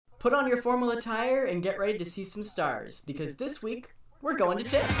put on your formal attire and get ready to see some stars, because this week we're going to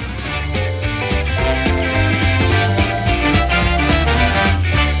TIFF.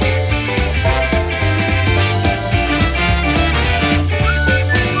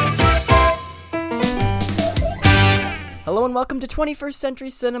 Hello and welcome to 21st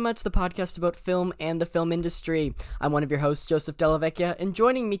Century Cinema. It's the podcast about film and the film industry. I'm one of your hosts, Joseph Delavecchia, and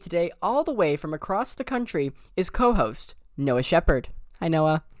joining me today all the way from across the country is co-host Noah Shepard. Hi,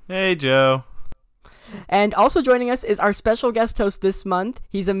 Noah. Hey, Joe. And also joining us is our special guest host this month.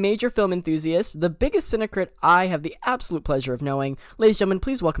 He's a major film enthusiast, the biggest cinecrit I have the absolute pleasure of knowing. Ladies and gentlemen,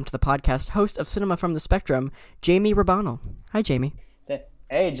 please welcome to the podcast, host of Cinema from the Spectrum, Jamie Rabanel. Hi, Jamie.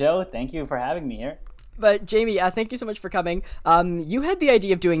 Hey, Joe. Thank you for having me here. But Jamie, thank you so much for coming. You had the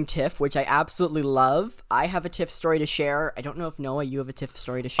idea of doing TIFF, which I absolutely love. I have a TIFF story to share. I don't know if Noah, you have a TIFF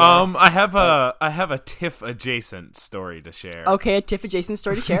story to share. I have a TIFF adjacent story to share. Okay, a TIFF adjacent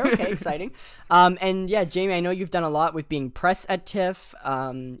story to share. Okay, exciting. And yeah, Jamie, I know you've done a lot with being press at TIFF.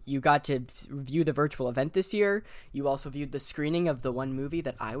 You got to view the virtual event this year. You also viewed the screening of the one movie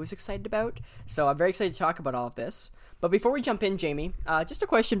that I was excited about. So I'm very excited to talk about all of this. But before we jump in, Jamie, just a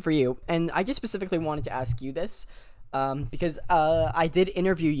question for you. And I just specifically wanted to ask you this because I did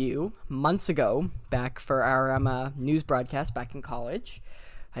interview you months ago back for our news broadcast back in college.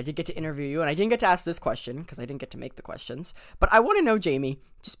 I did get to interview you, and I didn't get to ask this question because I didn't get to make the questions. But I want to know, Jamie,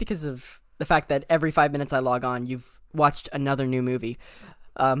 just because of the fact that every 5 minutes I log on, you've watched another new movie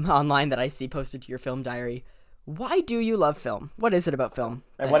online that I see posted to your film diary. Why do you love film? What is it about film?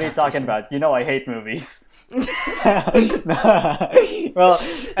 And what are you talking about? You know I hate movies. Well,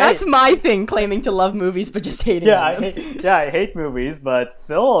 that's my thing, claiming to love movies but just hating them. I hate movies, but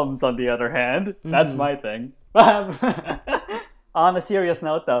films, on the other hand, that's my thing. On a serious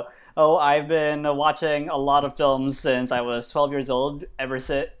note, though, I've been watching a lot of films since I was 12 years old.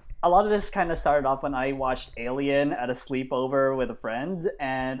 A lot of this kind of started off when I watched Alien at a sleepover with a friend,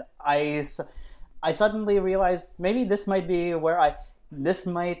 and I suddenly realized maybe this might be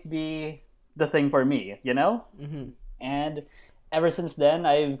the thing for me, you know? Mm-hmm. And ever since then,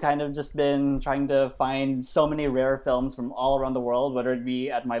 I've kind of just been trying to find so many rare films from all around the world, whether it be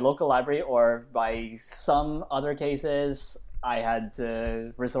at my local library or by some other cases, I had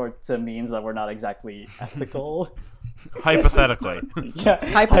to resort to means that were not exactly ethical. Hypothetically. Yeah,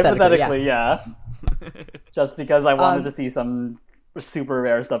 hypothetically, yeah. Just because I wanted to see some super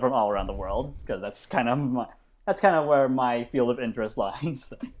rare stuff from all around the world, because that's kind of where my field of interest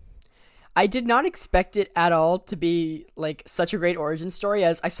lies. I did not expect it at all to be like such a great origin story.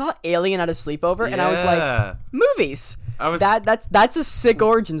 As I saw Alien at a sleepover, and I was like, movies. That's a sick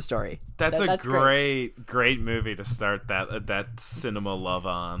origin story. That's a great movie to start that cinema love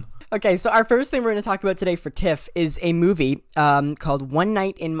on. Okay, so our first thing we're going to talk about today for TIFF is a movie called One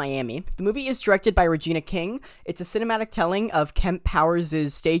Night in Miami. The movie is directed by Regina King. It's a cinematic telling of Kemp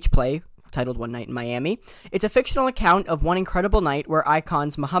Powers' stage play titled One Night in Miami. It's a fictional account of one incredible night where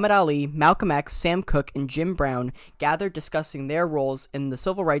icons Muhammad Ali, Malcolm X, Sam Cooke, and Jim Brown gathered discussing their roles in the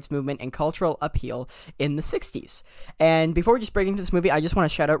civil rights movement and cultural upheaval in the 60s. And before we just break into this movie, I just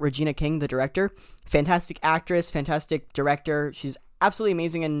want to shout out Regina King, the director. Fantastic actress, fantastic director. She's absolutely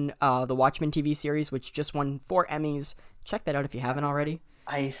amazing in the Watchmen TV series, which just won 4 Emmys. Check that out if you haven't already.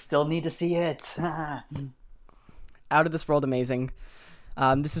 I still need to see it. Out of this world amazing.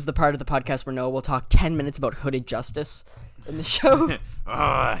 This is the part of the podcast where Noah will talk 10 minutes about Hooded Justice in the show.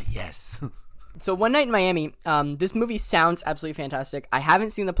 Yes. So One Night in Miami, this movie sounds absolutely fantastic. I haven't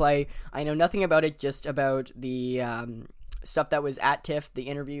seen the play. I know nothing about it, just about the stuff that was at TIFF, the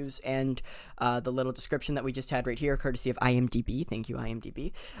interviews, and the little description that we just had right here, courtesy of IMDb. Thank you,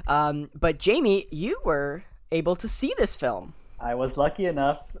 IMDb. But Jamie, you were able to see this film. I was lucky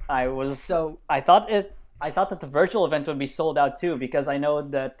enough. I thought that the virtual event would be sold out too, because I know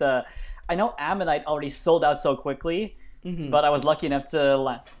Ammonite already sold out so quickly. Mm-hmm. But I was lucky enough to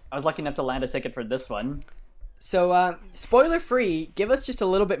land a ticket for this one. So, spoiler free, give us just a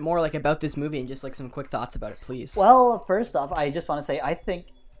little bit more about this movie and just some quick thoughts about it, please. Well, first off, I just want to say I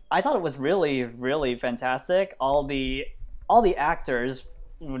thought it was really, really fantastic. All the actors,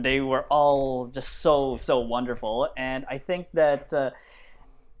 they were all just so wonderful, and I think that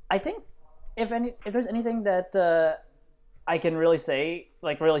if there's anything that I can really say,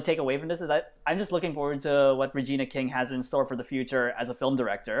 really take away from this, is that I'm just looking forward to what Regina King has in store for the future as a film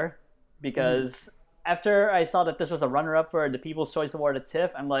director, because after I saw that this was a runner-up for the People's Choice Award at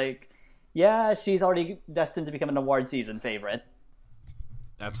TIFF, I'm like, yeah, she's already destined to become an award season favorite.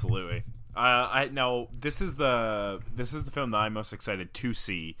 Absolutely. I know this is the film that I'm most excited to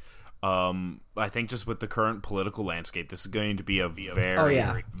see. I think just with the current political landscape, this is going to be a very,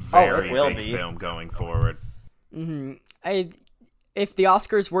 it very will big be. film going forward. If the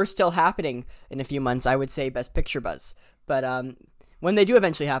Oscars were still happening in a few months, I would say Best Picture buzz. But when they do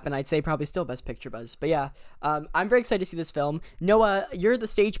eventually happen, I'd say probably still Best Picture buzz. But yeah, I'm very excited to see this film. Noah, you're the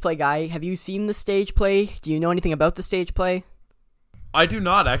stage play guy. Have you seen the stage play? Do you know anything about the stage play? I do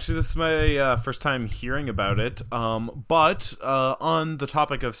not. Actually, this is my first time hearing about it. But on the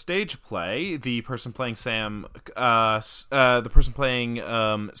topic of stage play, the person playing Sam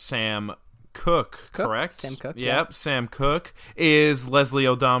Cooke, correct? Sam Cooke, Yep, yeah. Sam Cooke is Leslie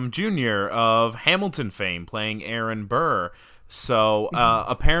Odom Jr. of Hamilton fame, playing Aaron Burr. So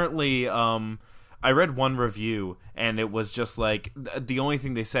apparently, I read one review, and it was just like, the only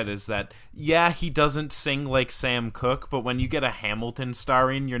thing they said is that, yeah, he doesn't sing like Sam Cooke, but when you get a Hamilton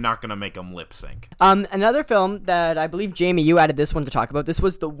star in, you're not going to make him lip sync. Another film that I believe, Jamie, you added this one to talk about. This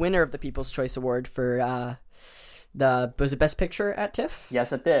was the winner of the People's Choice Award for was it Best Picture at TIFF?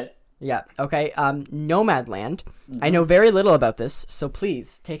 Yes, it did. Yeah, okay. Nomadland. I know very little about this, so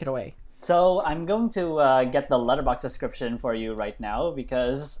please, take it away. So I'm going to get the Letterboxd description for you right now,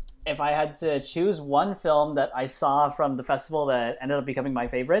 because if I had to choose one film that I saw from the festival that ended up becoming my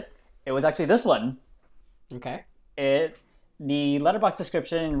favorite, it was actually this one. Okay. The Letterboxd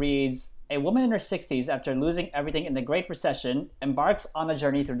description reads, a woman in her 60s, after losing everything in the Great Recession, embarks on a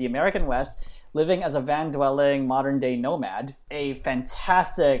journey through the American West, living as a van-dwelling modern-day nomad. A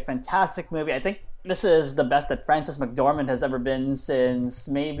fantastic, fantastic movie. I think this is the best that Frances McDormand has ever been since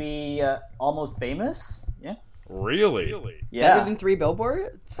maybe Almost Famous. Yeah. Really? Yeah. Better than 3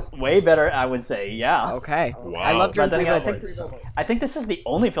 Billboards? Way better, I would say. Yeah. Okay. Wow. I loved her in But then 3 again, Billboards. I think this is the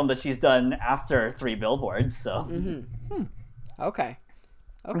only film that she's done after 3 Billboards. So. Okay.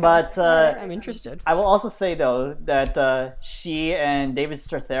 But Alright, I'm interested. I will also say, though, that she and David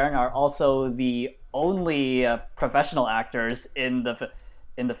Strathairn are also the only professional actors in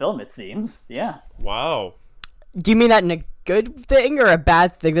the film, it seems. Yeah. Wow. Do you mean that in a good thing or a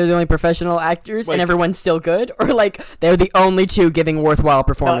bad thing? They're the only professional actors Like- and everyone's still good? Or like they're the only two giving worthwhile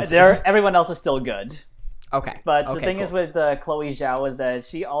performances? Everyone else is still good. Okay. But the Okay, thing cool. is with Chloe Zhao is that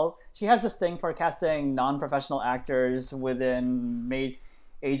she has this thing for casting non-professional actors within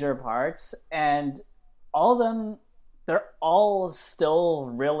major parts, and all of them, they're all still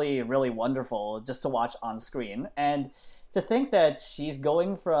really, really wonderful just to watch on screen. And to think that Chloe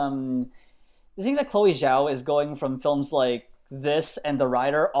Zhao is going from films like this and The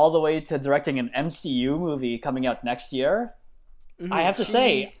Rider all the way to directing an MCU movie coming out next year, I have to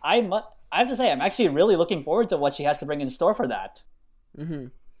say, I'm actually really looking forward to what she has to bring in store for that.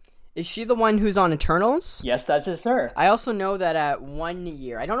 Is she the one who's on Eternals? Yes, that is her. I also know that at 1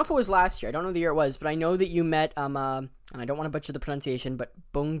 year, I don't know if it was last year, I don't know the year it was, but I know that you met, and I don't want to butcher the pronunciation, but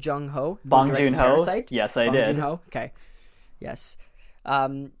Bong Joon-ho. who Bong directed Joon-ho? Parasite. Yes, I Bong did. Joon-ho? Okay. Yes.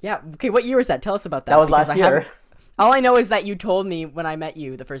 Yeah, okay, what year was that? Tell us about that. That was because last I year. haven't- All I know is that you told me when I met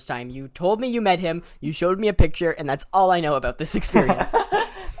you the first time. You told me you met him, you showed me a picture, and that's all I know about this experience.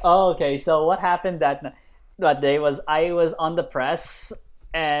 Oh, okay. So what happened that day was I was on the press,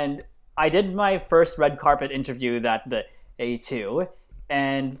 and I did my first red carpet interview that day too.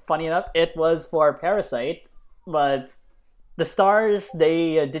 And funny enough, it was for Parasite, but the stars,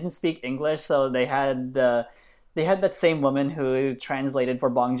 they didn't speak English, so they had that same woman who translated for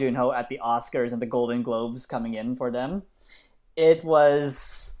Bong Joon-ho at the Oscars and the Golden Globes coming in for them. It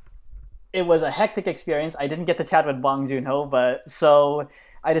was a hectic experience. I didn't get to chat with Bong Joon-ho, but so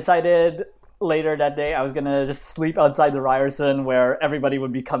I decided later that day I was gonna just sleep outside the Ryerson where everybody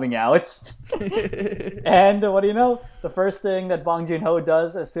would be coming out. And what do you know? The first thing that Bong Joon-ho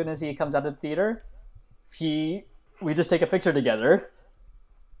does as soon as he comes out of the theater, we just take a picture together.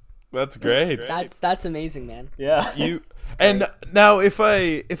 That's great. That's amazing, man. Yeah. And now, if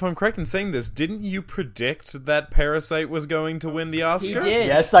I'm correct in saying this, didn't you predict that Parasite was going to win the Oscar? He did.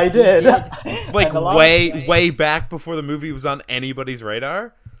 Yes, I did. Like And a lot of- way back before the movie was on anybody's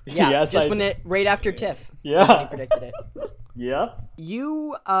radar. Yeah, Yes, just I- when right after TIFF. Yeah. When he predicted it. Yep.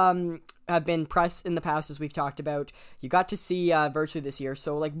 You have been press in the past, as we've talked about. You got to see virtually this year.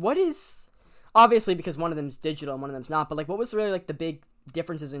 So, like, what is, obviously because one of them's digital and one of them's not, but like, what was really like the big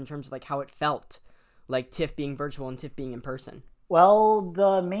differences in terms of like how it felt, like TIFF being virtual and TIFF being in person? Well,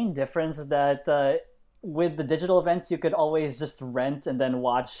 the main difference is that with the digital events, you could always just rent and then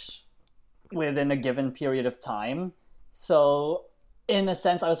watch within a given period of time. So, in a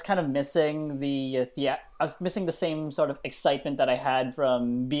sense, I was kind of missing I was missing the same sort of excitement that I had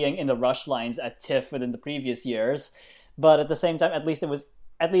from being in the rush lines at TIFF within the previous years. But at the same time, at least it was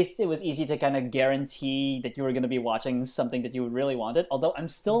at least it was easy to kind of guarantee that you were going to be watching something that you really wanted. Although I'm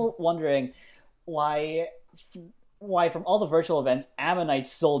still wondering why from all the virtual events, Ammonite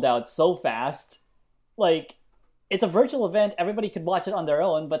sold out so fast. Like, it's a virtual event, everybody could watch it on their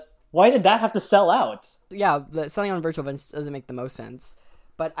own, but why did that have to sell out? Yeah, selling on virtual events doesn't make the most sense.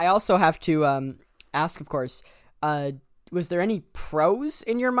 But I also have to ask, of course, was there any pros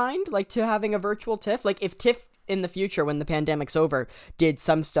in your mind, like, to having a virtual TIFF? Like, if TIFF in the future, when the pandemic's over, did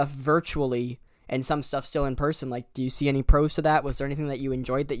some stuff virtually and some stuff still in person, like, do you see any pros to that? Was there anything that you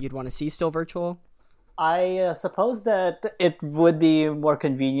enjoyed that you'd want to see still virtual? I suppose that it would be more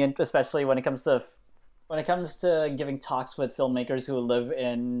convenient, especially when it comes to giving talks with filmmakers who live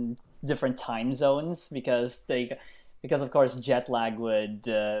in different time zones, because of course jet lag would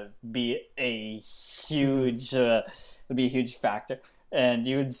be a huge factor, and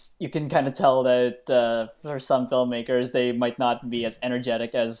you can kind of tell that for some filmmakers they might not be as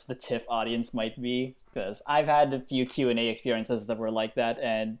energetic as the TIFF audience might be, because I've had a few Q&A experiences that were like that,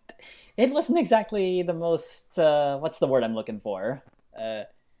 and it wasn't exactly the most what's the word I'm looking for?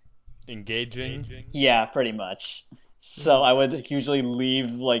 Engaging? Yeah, pretty much. So I would usually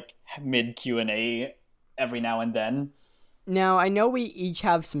leave like mid Q&A every now and then. Now, I know we each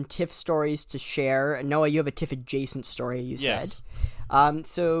have some TIFF stories to share. Noah, you have a TIFF adjacent story, you Yes. said.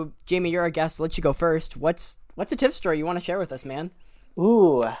 So, Jamie, you're our guest. I'll let you go first. What's a TIFF story you want to share with us, man?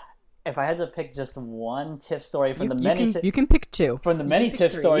 Ooh, if I had to pick just one TIFF story from you can pick two. From the many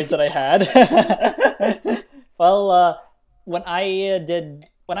TIFF stories that I had. Well, when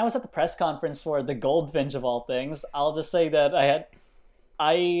I was at the press conference for the Goldfinch of all things, I'll just say that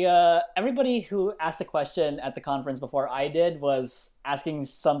everybody who asked a question at the conference before I did was asking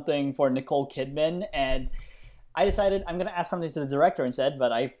something for Nicole Kidman, and I decided I'm going to ask something to the director instead,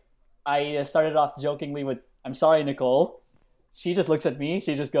 but I started off jokingly with, "I'm sorry, Nicole." She just looks at me,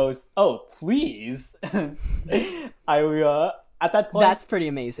 she just goes, "Oh, please." At that point... That's pretty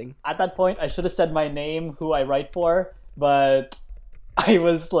amazing. At that point, I should have said my name, who I write for, but I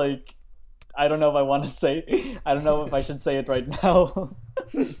was like, I don't know if I should say it right now.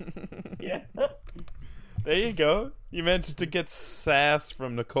 Yeah. There you go. You managed to get sass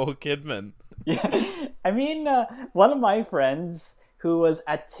from Nicole Kidman. Yeah. I mean, one of my friends who was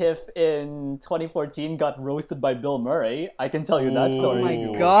at TIFF in 2014 got roasted by Bill Murray. I can tell you that story.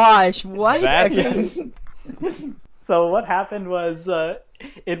 Oh my gosh, what? That's... So what happened was,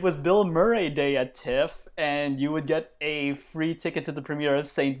 it was Bill Murray Day at TIFF, and you would get a free ticket to the premiere of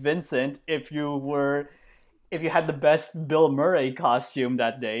St. Vincent if you had the best Bill Murray costume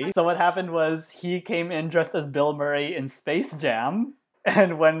that day. So what happened was, he came in dressed as Bill Murray in Space Jam,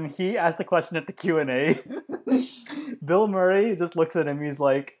 and when he asked a question at the Q&A, Bill Murray just looks at him, he's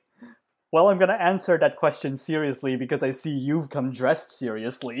like, "Well, I'm gonna answer that question seriously because I see you've come dressed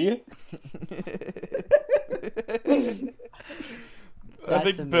seriously." I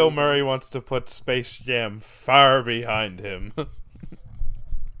think amazing. Bill Murray wants to put Space Jam far behind him.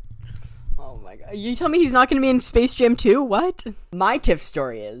 Oh my god. You tell me he's not going to be in Space Jam 2? What? My TIFF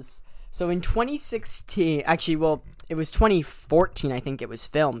story is, so in 2016, actually, well, it was 2014, I think it was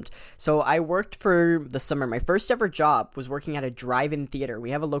filmed. So I worked for the summer. My first ever job was working at a drive-in theater.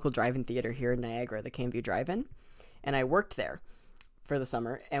 We have a local drive-in theater here in Niagara, the Caneview Drive-In. And I worked there for the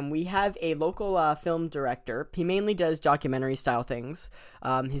summer. And we have a local film director. He mainly does documentary-style things.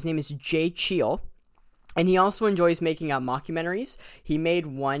 His name is Jay Cheel. And he also enjoys making mockumentaries. He made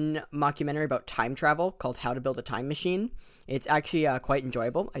one mockumentary about time travel called How to Build a Time Machine. It's actually quite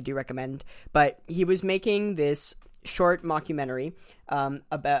enjoyable. I do recommend. But he was making this short mockumentary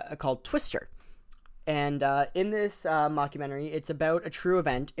called Twister. And in this mockumentary, it's about a true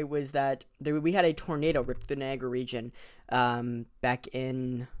event. It was that we had a tornado rip through the Niagara region back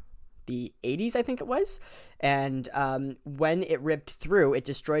in the 80s, I think it was. And when it ripped through, it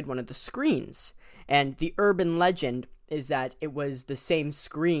destroyed one of the screens. And the urban legend is that it was the same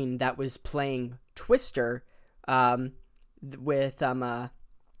screen that was playing Twister with,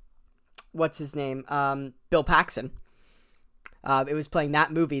 what's his name? Bill Paxton. It was playing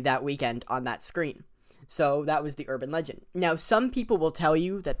that movie that weekend on that screen. So that was the urban legend. Now, some people will tell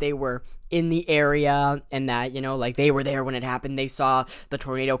you that they were in the area and that, like they were there when it happened. They saw the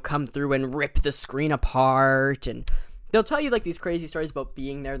tornado come through and rip the screen apart. And they'll tell you like these crazy stories about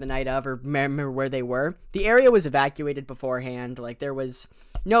being there the night of or remember where they were. The area was evacuated beforehand. Like there was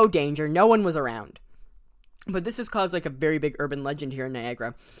no danger. No one was around. But this has caused like a very big urban legend here in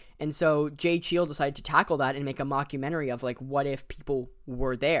Niagara. And so Jay Cheel decided to tackle that and make a mockumentary of like, what if people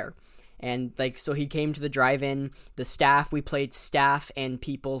were there? And like, so he came to the drive-in, the staff, we played staff and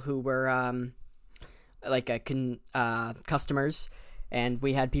people who were customers. and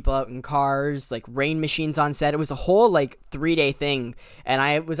we had people out in cars, like rain machines on set. It was a whole like 3-day thing, and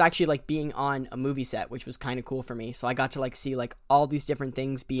I was actually like being on a movie set, which was kind of cool for me. So I got to like see like all these different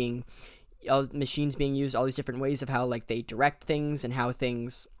things being, machines being used, all these different ways of how like they direct things and how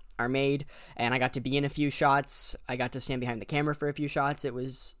things are made. And I got to be in a few shots. I got to stand behind the camera for a few shots. It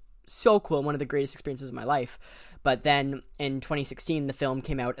was so cool, one of the greatest experiences of my life. But then in 2016, the film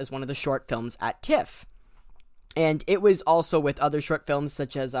came out as one of the short films at TIFF. And it was also with other short films,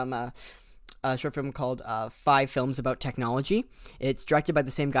 such as a short film called 5 Films About Technology. It's directed by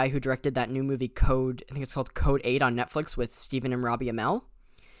the same guy who directed that new movie Code, I think it's called Code 8 on Netflix with Stephen and Robbie Amell.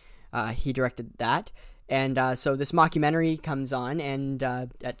 He directed that. And so this mockumentary comes on and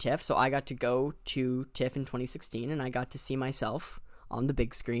at TIFF, so I got to go to TIFF in 2016, and I got to see myself on the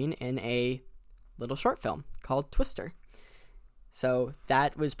big screen in a little short film called Twister. So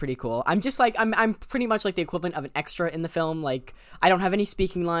that was pretty cool. I'm just like, I'm pretty much like the equivalent of an extra in the film. Like, I don't have any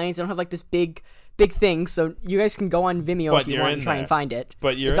speaking lines. I don't have like this big thing. So you guys can go on Vimeo if you want to try and find it.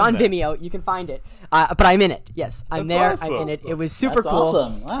 But it's on Vimeo. You can find it. But I'm in it. Yes, I'm there. Awesome. I'm in it. It was super That's cool.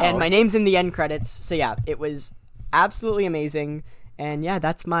 awesome. Wow. And my name's in the end credits. So yeah, it was absolutely amazing. And yeah,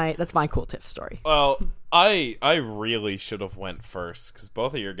 that's my cool TIFF story. Well, I really should have went first because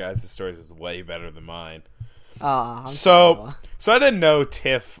both of your guys' stories is way better than mine. So I didn't know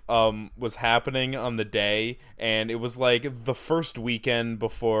TIFF was happening on the day, and it was like the first weekend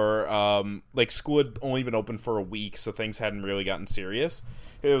before like school had only been open for a week, so things hadn't really gotten serious.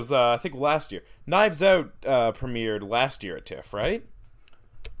 It was I think last year. Knives Out premiered last year at TIFF, right?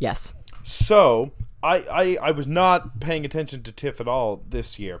 Yes. So I was not paying attention to TIFF at all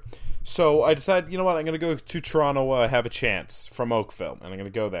this year. So I decided, you know what, I'm going to go to Toronto, Have a Chance from Oakville, and I'm going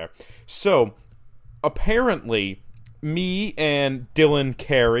to go there. So apparently, me and Dylan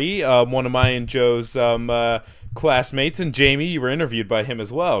Carey, one of my and Joe's classmates, and Jamie, you were interviewed by him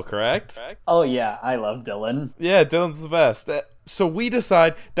as well, correct? Oh yeah, I love Dylan. Yeah, Dylan's the best. So we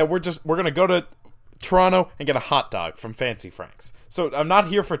decide that we're going to go to Toronto and get a hot dog from Fancy Frank's. So I'm not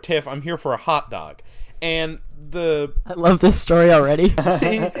here for TIFF, I'm here for a hot dog. And I love this story already.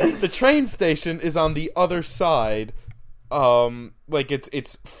 the train station is on the other side. Like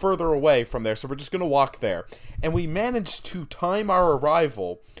it's further away from there, so we're just gonna walk there. And we managed to time our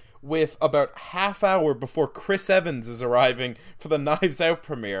arrival with about half hour before Chris Evans is arriving for the Knives Out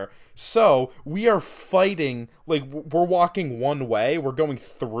premiere. So we are fighting, like we're walking one way, we're going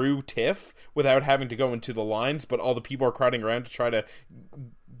through TIFF without having to go into the lines, but all the people are crowding around to try to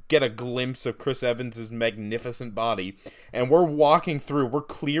get a glimpse of Chris Evans's magnificent body, and we're walking through, we're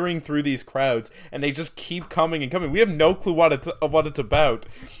clearing through these crowds, and they just keep coming and coming. We have no clue what it's about,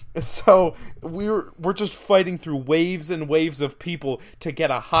 so we're just fighting through waves and waves of people to get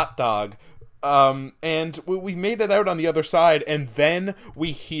a hot dog. And we made it out on the other side, and then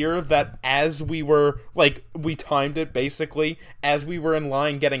we hear that as we were, like, we timed it basically, as we were in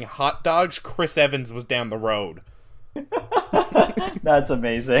line getting hot dogs, Chris Evans was down the road. That's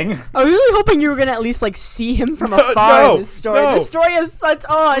amazing. I was really hoping you were gonna at least like see him from afar. This story. No. This story is such.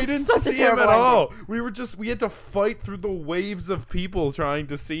 We didn't see him at all. We had to fight through the waves of people trying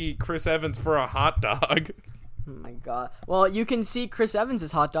to see Chris Evans for a hot dog. Oh my god. Well, you can see Chris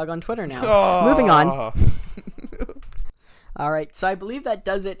Evans' hot dog on Twitter now. Aww. Moving on. All right, so I believe that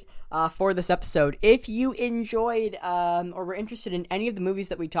does it for this episode. If you enjoyed or were interested in any of the movies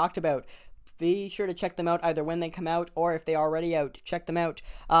that we talked about, be sure to check them out either when they come out or if they are already out. Check them out.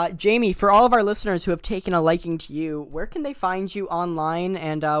 Jamie, for all of our listeners who have taken a liking to you, where can they find you online,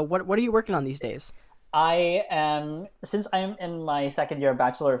 and what are you working on these days? Since I'm in my second year of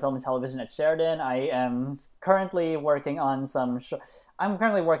Bachelor of Film and Television at Sheridan, I am currently working on some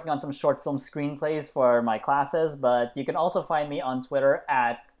short film screenplays for my classes, but you can also find me on Twitter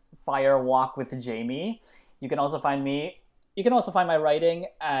at firewalkwithjamie. You can also find my writing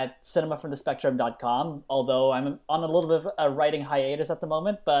at cinemafromthespectrum.com, although I'm on a little bit of a writing hiatus at the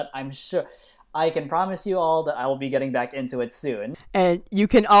moment, but I'm sure I can promise you all that I will be getting back into it soon. And you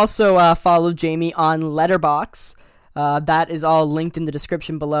can also follow Jamie on Letterboxd. That is all linked in the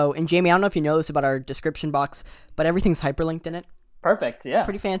description below. And Jamie, I don't know if you know this about our description box, but everything's hyperlinked in it. Perfect, yeah.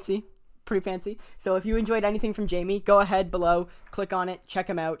 Pretty fancy. So if you enjoyed anything from Jamie, go ahead below, click on it, check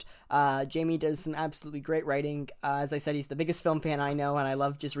him out. Jamie does some absolutely great writing. As I said, he's the biggest film fan I know, and I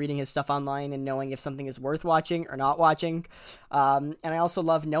love just reading his stuff online and knowing if something is worth watching or not watching. And I also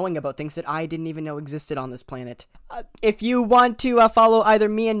love knowing about things that I didn't even know existed on this planet. If you want to follow either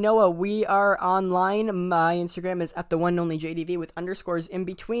me and Noah, we are online. My Instagram is @theoneonlyjdv with underscores in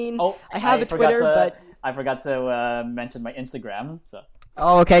between. Oh, I have a Twitter, but I forgot to mention my Instagram. So.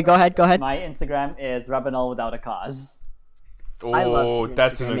 Oh, okay. Go ahead. My Instagram is Rabanal without a cause. I love Oh, your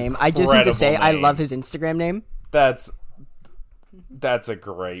that's Instagram an name. I just need to say, I name. love his Instagram name. That's a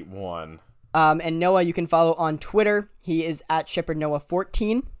great one. And Noah, you can follow on Twitter. He is at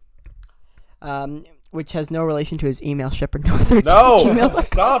ShepardNoah14, which has no relation to his email, ShepardNoah13. No,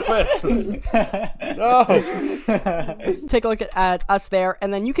 stop it. No. Take a look at us there.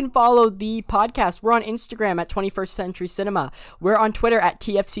 And then you can follow the podcast. We're on Instagram at 21st Century Cinema. We're on Twitter at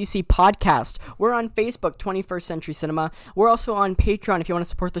TFCC Podcast. We're on Facebook, 21st Century Cinema. We're also on Patreon. If you want to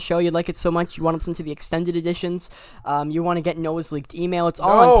support the show, you like it so much, you want to listen to the extended editions, you want to get Noah's leaked email, it's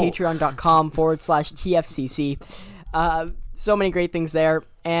all on patreon.com/TFCC. So many great things there.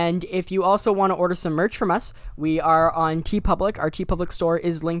 And if you also want to order some merch from us, we are on TeePublic. Our TeePublic store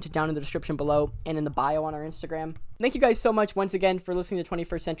is linked down in the description below and in the bio on our Instagram. Thank you guys so much once again for listening to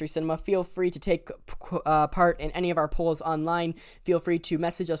 21st Century Cinema. Feel free to take part in any of our polls online. Feel free to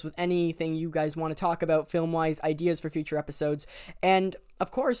message us with anything you guys want to talk about, film-wise, ideas for future episodes. And,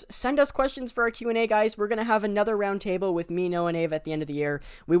 of course, send us questions for our Q&A, guys. We're going to have another roundtable with me, Noah, and Ave at the end of the year.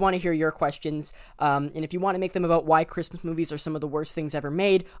 We want to hear your questions. And if you want to make them about why Christmas movies are some of the worst things ever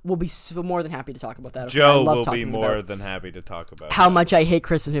made, we'll be more than happy to talk about that. Okay? Joe will be more than happy to talk about how much I hate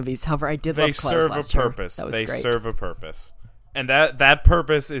Christmas movies. However, I did love Klaus last year. They serve a purpose. And that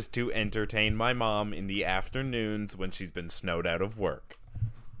purpose is to entertain my mom in the afternoons when she's been snowed out of work.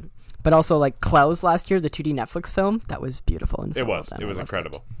 But also, like, Klaus last year, the 2D Netflix film, that was beautiful. And so it was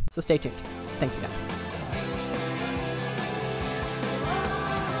incredible. So stay tuned. Thanks again.